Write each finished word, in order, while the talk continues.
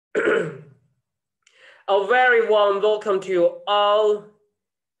A very warm welcome to you all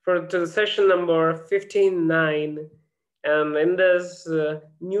to the session number 59. And in this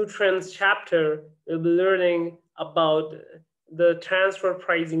new trends chapter, we'll be learning about the transfer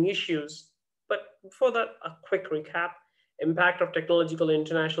pricing issues. But before that, a quick recap. Impact of technological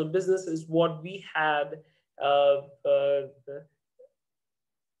international business is what uh, uh,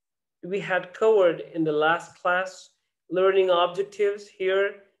 we had covered in the last class. Learning objectives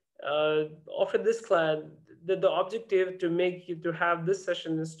here. uh, After this class, the objective to make you to have this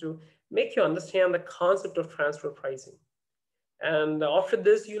session is to make you understand the concept of transfer pricing, and after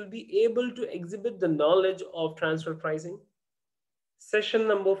this you'll be able to exhibit the knowledge of transfer pricing. Session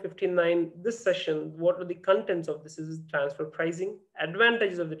number 59, this session, what are the contents of this is transfer pricing,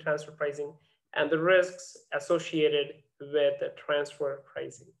 advantages of the transfer pricing, and the risks associated with the transfer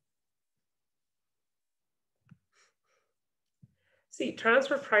pricing. See,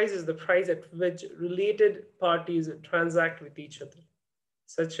 transfer price is the price at which related parties transact with each other,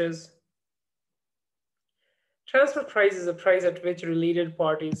 such as transfer price is the price at which related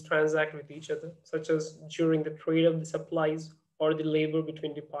parties transact with each other, such as during the trade of the supplies or the labor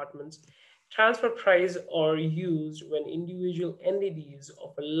between departments. Transfer price are used when individual entities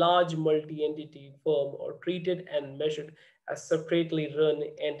of a large multi-entity firm are treated and measured as separately run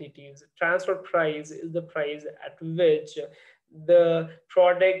entities. Transfer price is the price at which the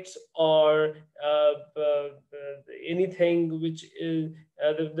products or anything which is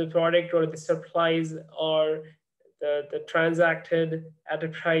the product or the supplies or the transacted at a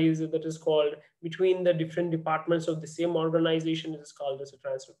price that is called between the different departments of the same organization is called as a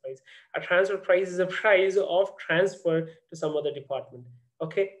transfer price. A transfer price is a price of transfer to some other department.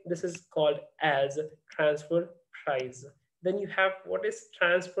 Okay, this is called as transfer price. Then you have what is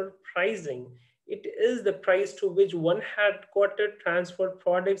transfer pricing. It is the price to which one headquartered transfer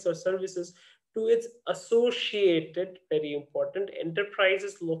products or services to its associated, very important,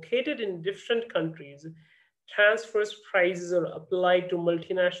 enterprises located in different countries. Transfers prices are applied to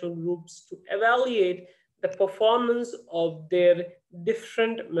multinational groups to evaluate the performance of their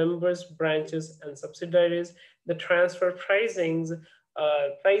different members, branches, and subsidiaries. The transfer pricing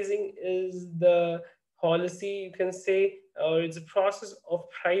is the policy, you can say, or it's a process of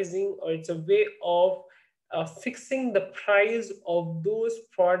pricing, or it's a way of fixing the price of those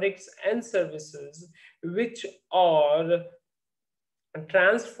products and services which are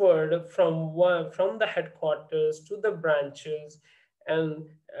transferred from the headquarters to the branches, and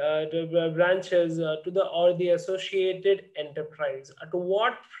the branches to the or the associated enterprise. At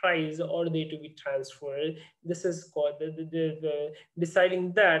what price are they to be transferred? This is called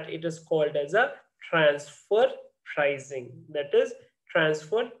deciding that it is called as a transfer pricing. That is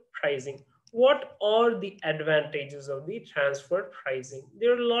transfer pricing. What are the advantages of the transfer pricing?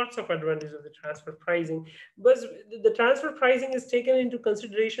 There are lots of advantages of the transfer pricing, but the transfer pricing is taken into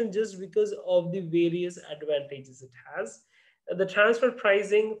consideration just because of the various advantages it has. The transfer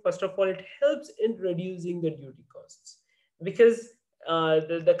pricing, first of all, it helps in reducing the duty costs because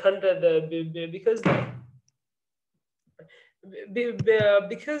the country the because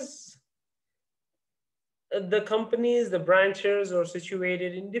the companies, the branches are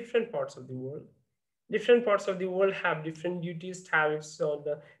situated in different parts of the world. Different parts of the world have different duties, tariffs on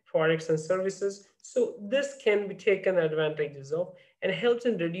the products and services. So this can be taken advantages of and helps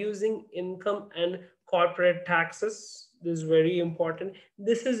in reducing income and corporate taxes. This is very important.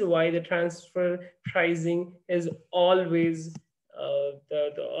 This is why the transfer pricing is always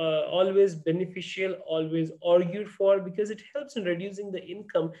always beneficial, always argued for, because it helps in reducing the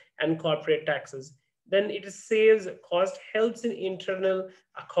income and corporate taxes. Then it saves cost, helps in internal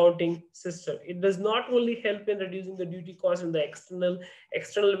accounting system. It does not only help in reducing the duty cost in the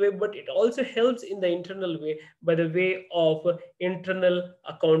external way, but it also helps in the internal way by the way of internal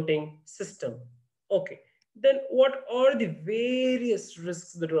accounting system. Okay, then what are the various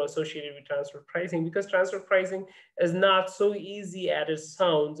risks that are associated with transfer pricing? Because transfer pricing is not so easy as it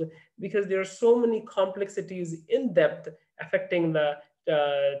sounds, because there are so many complexities in depth affecting the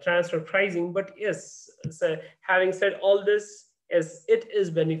transfer pricing. But yes, so having said all this, yes, it is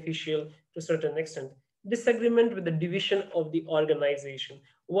beneficial to a certain extent. Disagreement with the division of the organization.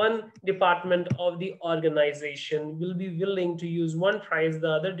 One department of the organization will be willing to use one price, the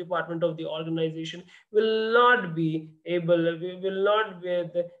other department of the organization will not be able, will not be,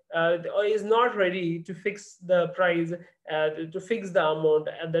 or is not ready to fix the price, to fix the amount,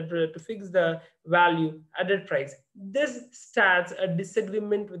 and to fix the value at that price. This starts a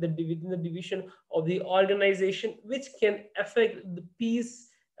disagreement with within the division of the organization, which can affect the peace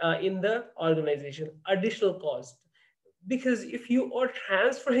in the organization. Additional cost. because if you are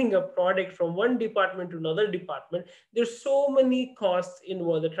transferring a product from one department to another department, there's so many costs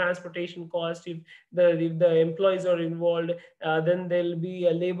involved. The transportation cost, if the employees are involved, then there'll be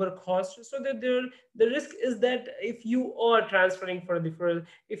a labor cost. So that the risk is that if you are transferring for the first,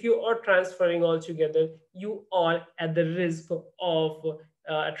 if you are transferring altogether, you are at the risk of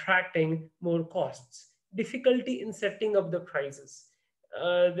attracting more costs. Difficulty in setting up the prices.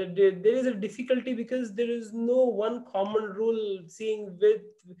 There is a difficulty because there is no one common rule seeing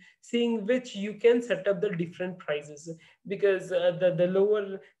which you can set up the different prices, because the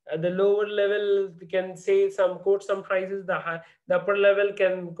lower level can say some quote some prices, the upper level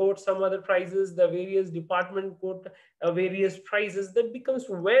can quote some other prices, the various department quote various prices. That becomes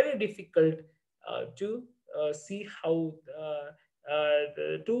very difficult to see how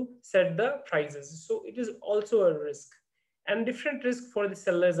to set the prices. So it is also a risk, and different risk for the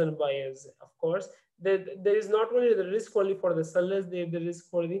sellers and buyers. Of course, there is not only the risk only for the sellers, there the risk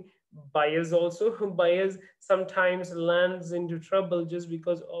for the buyers also. Buyers sometimes lands into trouble just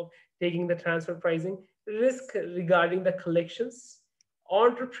because of taking the transfer pricing. Risk regarding the collections,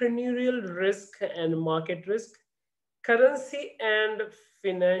 entrepreneurial risk and market risk, currency and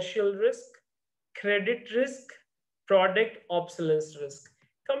financial risk, credit risk, product obsolescence risk.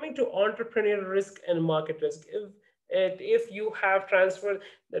 Coming to entrepreneurial risk and market risk, if you have transferred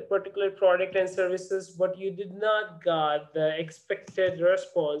that particular product and services but you did not got the expected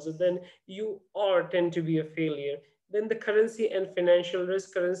response, then you are tend to be a failure. Then the currency and financial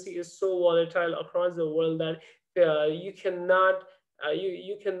risk. Currency is so volatile across the world that you cannot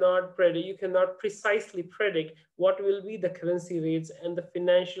you cannot precisely predict what will be the currency rates. And the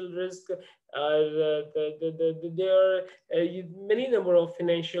financial risk, there are many number of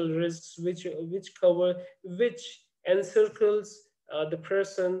financial risks which encircles the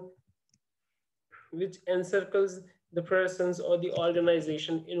person, which encircles the persons or the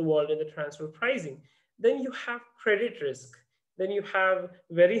organization involved in the transfer pricing. Then you have credit risk. Then you have,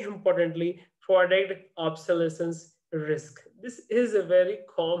 very importantly, product obsolescence risk. This is a very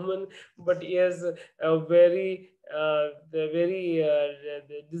common, but is a very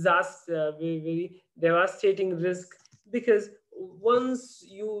disaster, very devastating risk, because once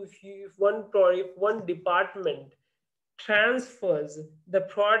if one department transfers the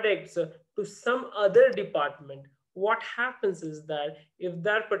products to some other department, what happens is that if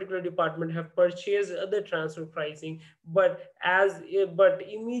that particular department have purchased other transfer pricing, but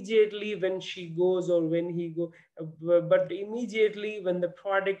immediately when she goes or when he go but immediately when the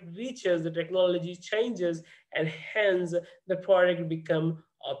product reaches, the technology changes, and hence the product become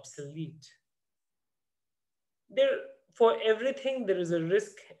obsolete. There, for everything there is a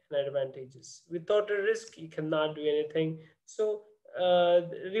risk and advantages. Without a risk you cannot do anything. So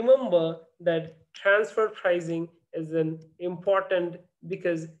remember that transfer pricing is an important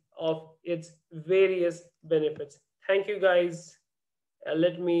because of its various benefits. Thank you guys.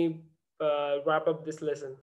 Let me wrap up this lesson.